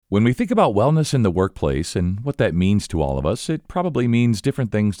When we think about wellness in the workplace and what that means to all of us, it probably means different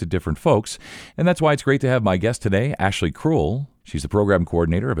things to different folks. And that's why it's great to have my guest today, Ashley Krul. She's the program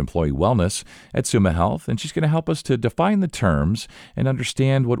coordinator of employee wellness at Summa Health, and she's going to help us to define the terms and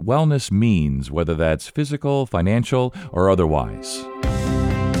understand what wellness means, whether that's physical, financial, or otherwise.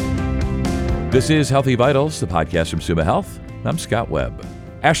 This is Healthy Vitals, the podcast from Summa Health. I'm Scott Webb.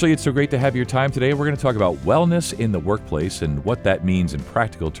 Ashley, it's so great to have your time today. We're going to talk about wellness in the workplace and what that means in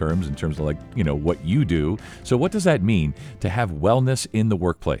practical terms, in terms of what you do. So what does that mean to have wellness in the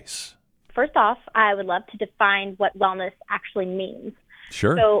workplace? First off, I would love to define what wellness actually means.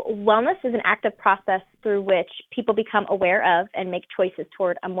 Sure. So wellness is an active process through which people become aware of and make choices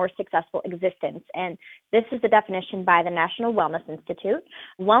toward a more successful existence. And this is the definition by the National Wellness Institute.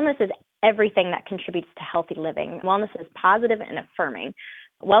 Wellness is everything that contributes to healthy living. Wellness is positive and affirming.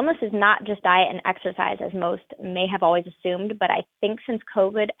 Wellness is not just diet and exercise, as most may have always assumed, but I think since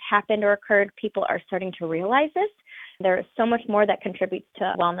COVID happened or occurred, people are starting to realize this. There is so much more that contributes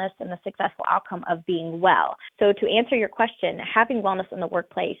to wellness and the successful outcome of being well. So to answer your question, having wellness in the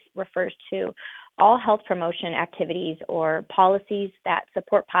workplace refers to all health promotion activities or policies that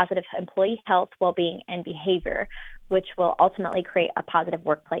support positive employee health, well-being, and behavior, which will ultimately create a positive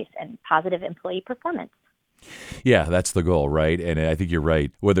workplace and positive employee performance. Yeah, that's the goal, right? And I think you're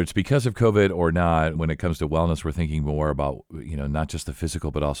right. Whether it's because of COVID or not, when it comes to wellness, we're thinking more about, not just the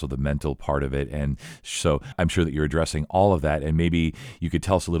physical, but also the mental part of it. And so I'm sure that you're addressing all of that. And maybe you could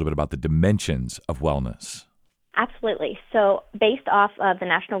tell us a little bit about the dimensions of wellness. Absolutely. So based off of the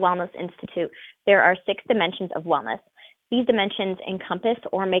National Wellness Institute, there are 6 dimensions of wellness. These dimensions encompass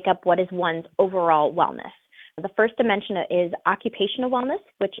or make up what is one's overall wellness. The first dimension is occupational wellness,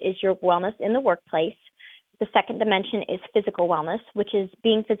 which is your wellness in the workplace. The second dimension is physical wellness, which is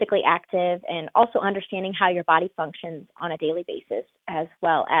being physically active and also understanding how your body functions on a daily basis, as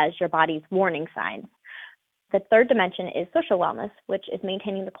well as your body's warning signs. The third dimension is social wellness, which is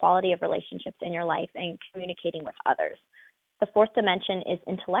maintaining the quality of relationships in your life and communicating with others. The fourth dimension is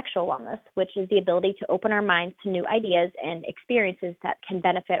intellectual wellness, which is the ability to open our minds to new ideas and experiences that can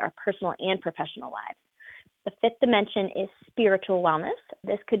benefit our personal and professional lives. The fifth dimension is spiritual wellness.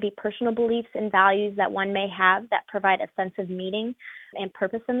 This could be personal beliefs and values that one may have that provide a sense of meaning and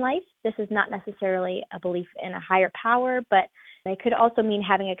purpose in life. This is not necessarily a belief in a higher power, but it could also mean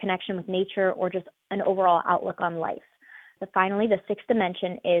having a connection with nature or just an overall outlook on life. Finally, the sixth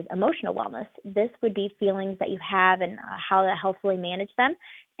dimension is emotional wellness. This would be feelings that you have and how to healthfully manage them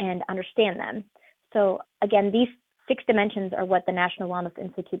and understand them. So again, these 6 dimensions are what the National Wellness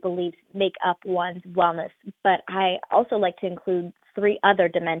Institute believes make up one's wellness. But I also like to include 3 other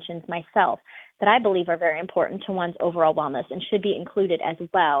dimensions myself that I believe are very important to one's overall wellness and should be included as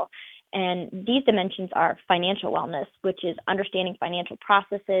well. And these dimensions are financial wellness, which is understanding financial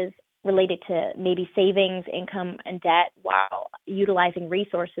processes related to maybe savings, income, and debt while utilizing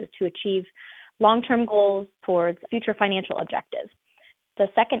resources to achieve long-term goals towards future financial objectives. The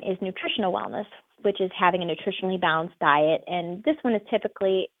second is nutritional wellness, which is having a nutritionally balanced diet. And this one is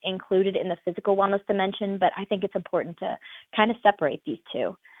typically included in the physical wellness dimension, but I think it's important to kind of separate these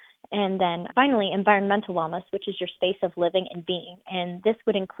two. And then finally, environmental wellness, which is your space of living and being. And this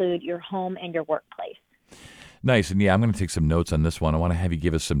would include your home and your workplace. Nice. And yeah, I'm going to take some notes on this one. I want to have you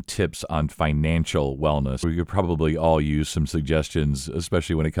give us some tips on financial wellness. We could probably all use some suggestions,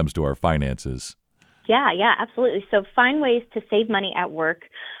 especially when it comes to our finances. Yeah, absolutely. So find ways to save money at work,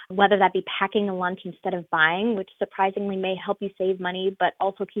 whether that be packing a lunch instead of buying, which surprisingly may help you save money, but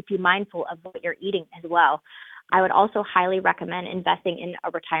also keep you mindful of what you're eating as well. I would also highly recommend investing in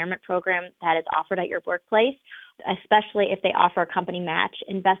a retirement program that is offered at your workplace, especially if they offer a company match.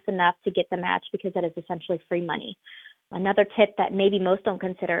 Invest enough to get the match because that is essentially free money. Another tip that maybe most don't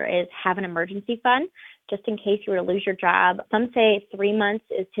consider is have an emergency fund, just in case you were to lose your job. Some say 3 months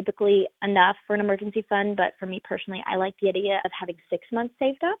is typically enough for an emergency fund, but for me personally, I like the idea of having 6 months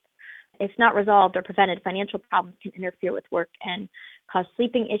saved up. If not resolved or prevented, financial problems can interfere with work and cause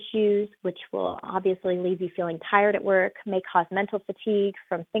sleeping issues, which will obviously leave you feeling tired at work, may cause mental fatigue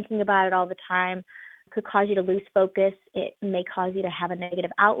from thinking about it all the time, could cause you to lose focus. It may cause you to have a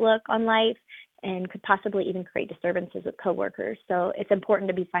negative outlook on life and could possibly even create disturbances with coworkers. So it's important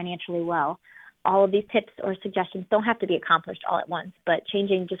to be financially well. All of these tips or suggestions don't have to be accomplished all at once, but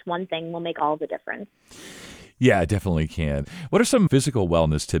changing just one thing will make all the difference. Yeah, it definitely can. What are some physical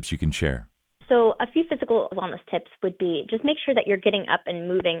wellness tips you can share? So a few physical wellness tips would be just make sure that you're getting up and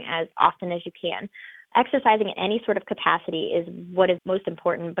moving as often as you can. Exercising in any sort of capacity is what is most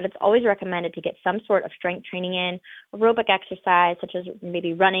important, but it's always recommended to get some sort of strength training in, aerobic exercise such as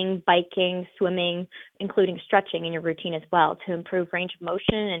maybe running, biking, swimming, including stretching in your routine as well to improve range of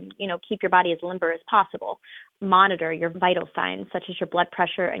motion and, keep your body as limber as possible. Monitor your vital signs such as your blood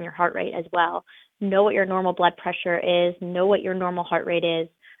pressure and your heart rate as well. Know what your normal blood pressure is, know what your normal heart rate is,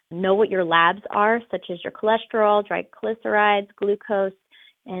 know what your labs are such as your cholesterol, triglycerides, glucose,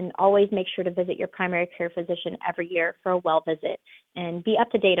 and always make sure to visit your primary care physician every year for a well visit and be up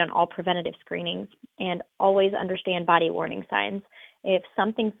to date on all preventative screenings and always understand body warning signs. If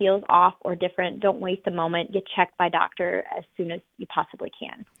something feels off or different, don't waste a moment. Get checked by a doctor as soon as you possibly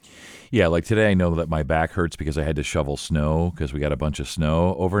can. Yeah, like today I know that my back hurts because I had to shovel snow because we got a bunch of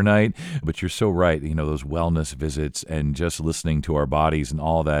snow overnight. But you're so right, those wellness visits and just listening to our bodies and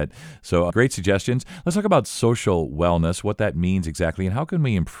all that. So great suggestions. Let's talk about social wellness, what that means exactly, and how can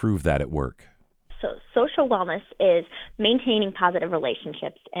we improve that at work? So, social wellness is maintaining positive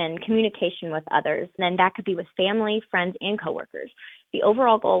relationships and communication with others. And that could be with family, friends, and coworkers. The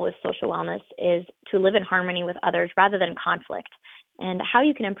overall goal with social wellness is to live in harmony with others rather than conflict. And how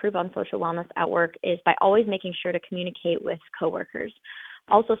you can improve on social wellness at work is by always making sure to communicate with coworkers.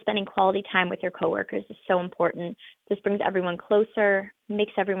 Also, spending quality time with your coworkers is so important. This brings everyone closer,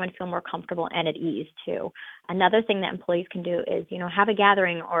 makes everyone feel more comfortable and at ease too. Another thing that employees can do is, have a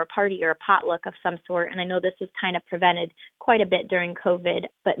gathering or a party or a potluck of some sort. And I know this was kind of prevented quite a bit during COVID,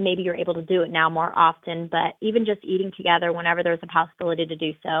 but maybe you're able to do it now more often. But even just eating together whenever there's a possibility to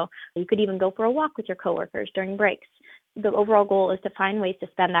do so. You could even go for a walk with your coworkers during breaks. The overall goal is to find ways to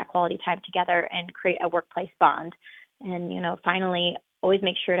spend that quality time together and create a workplace bond. And, finally, always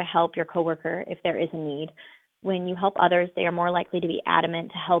make sure to help your coworker if there is a need. When you help others, they are more likely to be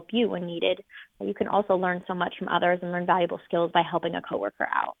adamant to help you when needed. You can also learn so much from others and learn valuable skills by helping a coworker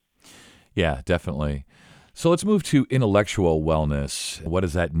out. Yeah, definitely. So let's move to intellectual wellness. What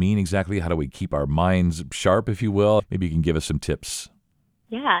does that mean exactly? How do we keep our minds sharp, if you will? Maybe you can give us some tips.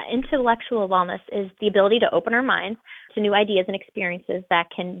 Yeah, intellectual wellness is the ability to open our minds to new ideas and experiences that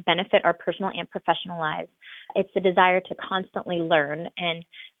can benefit our personal and professional lives. It's the desire to constantly learn, and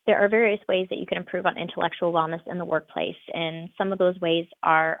there are various ways that you can improve on intellectual wellness in the workplace. And some of those ways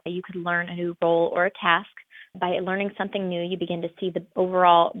are you could learn a new role or a task. By learning something new, you begin to see the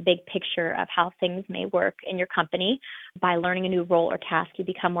overall big picture of how things may work in your company. By learning a new role or task, you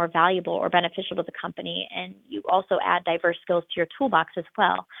become more valuable or beneficial to the company, and you also add diverse skills to your toolbox as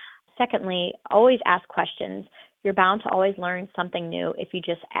well. Secondly, always ask questions. You're bound to always learn something new if you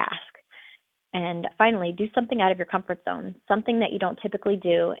just ask. And finally, do something out of your comfort zone, something that you don't typically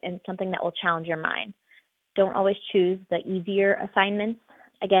do and something that will challenge your mind. Don't always choose the easier assignments.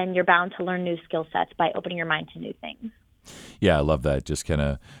 Again, you're bound to learn new skill sets by opening your mind to new things. Yeah, I love that. Just kind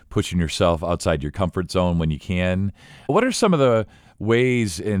of pushing yourself outside your comfort zone when you can. What are some of the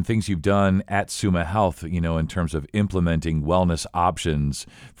ways and things you've done at Summa Health, in terms of implementing wellness options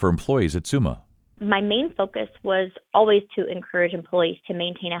for employees at Summa? My main focus was always to encourage employees to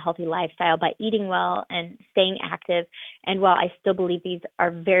maintain a healthy lifestyle by eating well and staying active. And while I still believe these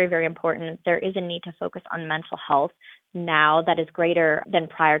are very, very important, there is a need to focus on mental health now that is greater than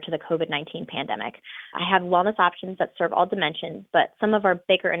prior to the COVID-19 pandemic. I have wellness options that serve all dimensions, but some of our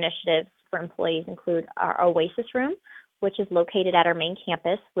bigger initiatives for employees include our Oasis Room, which is located at our main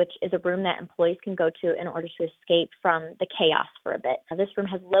campus, which is a room that employees can go to in order to escape from the chaos for a bit. This room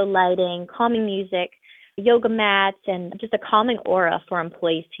has low lighting, calming music, yoga mats, and just a calming aura for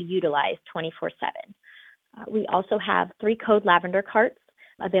employees to utilize 24/7. We also have 3 code lavender carts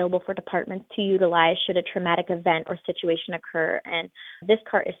available for departments to utilize should a traumatic event or situation occur. And this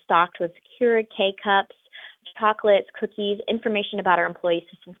cart is stocked with Keurig K-Cups, chocolates, cookies, information about our employee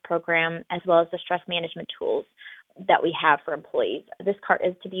assistance program, as well as the stress management tools that we have for employees. This cart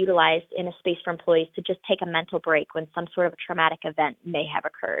is to be utilized in a space for employees to just take a mental break when some sort of a traumatic event may have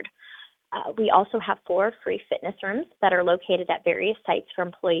occurred. We also have 4 free fitness rooms that are located at various sites for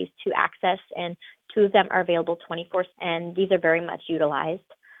employees to access, and 2 of them are available 24/7, and these are very much utilized.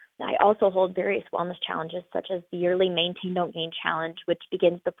 I also hold various wellness challenges, such as the yearly Maintain Don't Gain Challenge, which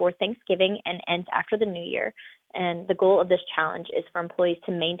begins before Thanksgiving and ends after the New Year. And the goal of this challenge is for employees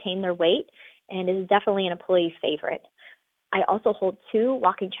to maintain their weight, and is definitely an employee favorite. I also hold 2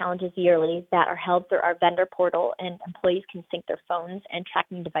 walking challenges yearly that are held through our vendor portal, and employees can sync their phones and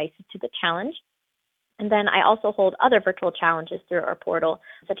tracking devices to the challenge. And then I also hold other virtual challenges through our portal,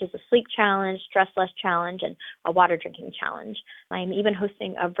 such as a sleep challenge, stress less challenge, and a water drinking challenge. I'm even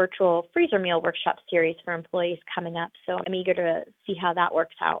hosting a virtual freezer meal workshop series for employees coming up, so I'm eager to see how that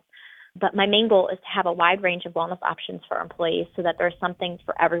works out. But my main goal is to have a wide range of wellness options for employees so that there's something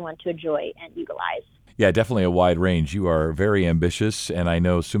for everyone to enjoy and utilize. Yeah, definitely a wide range. You are very ambitious, and I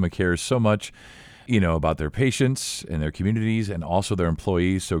know Summa cares so much, about their patients and their communities and also their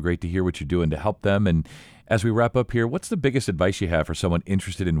employees. So great to hear what you're doing to help them. And as we wrap up here, what's the biggest advice you have for someone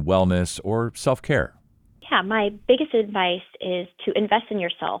interested in wellness or self-care? Yeah, my biggest advice is to invest in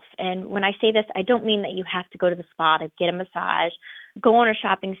yourself. And when I say this, I don't mean that you have to go to the spa to get a massage, go on a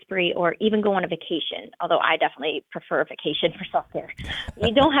shopping spree, or even go on a vacation, although I definitely prefer a vacation for self-care.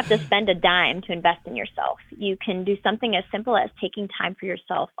 You don't have to spend a dime to invest in yourself. You can do something as simple as taking time for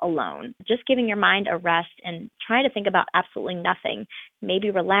yourself alone, just giving your mind a rest and trying to think about absolutely nothing.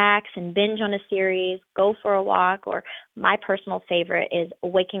 Maybe relax and binge on a series, go for a walk, or my personal favorite is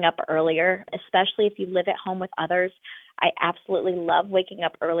waking up earlier, especially if you live at home with others. I absolutely love waking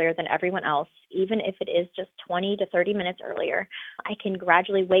up earlier than everyone else, even if it is just 20 to 30 minutes earlier. I can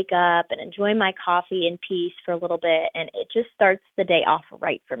gradually wake up and enjoy my coffee in peace for a little bit, and it just starts the day off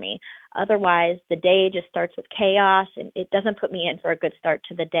right for me. Otherwise, the day just starts with chaos, and it doesn't put me in for a good start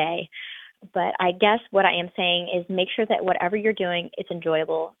to the day. But I guess what I am saying is make sure that whatever you're doing, it's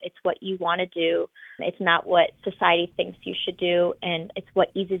enjoyable. It's what you want to do. It's not what society thinks you should do. And it's what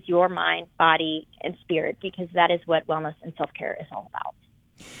eases your mind, body, and spirit, because that is what wellness and self-care is all about.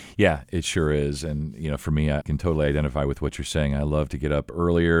 Yeah, it sure is. And, for me, I can totally identify with what you're saying. I love to get up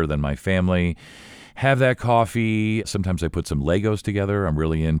earlier than my family, have that coffee. Sometimes I put some Legos together. I'm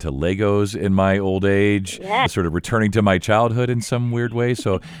really into Legos in my old age, sort of returning to my childhood in some weird way.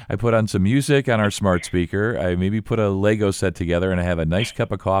 So I put on some music on our smart speaker. I maybe put a Lego set together, and I have a nice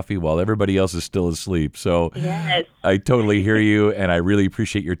cup of coffee while everybody else is still asleep. So Yes. I totally hear you, and I really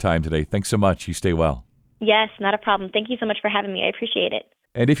appreciate your time today. Thanks so much. You stay well. Yes, not a problem. Thank you so much for having me. I appreciate it.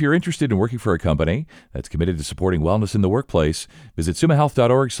 And if you're interested in working for a company that's committed to supporting wellness in the workplace, visit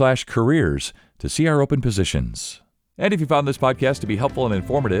summahealth.org/careers to see our open positions. And if you found this podcast to be helpful and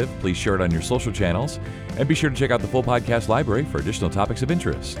informative, please share it on your social channels and be sure to check out the full podcast library for additional topics of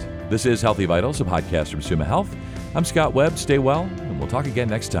interest. This is Healthy Vitals, a podcast from Summa Health. I'm Scott Webb. Stay well, and we'll talk again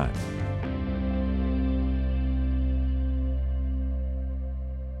next time.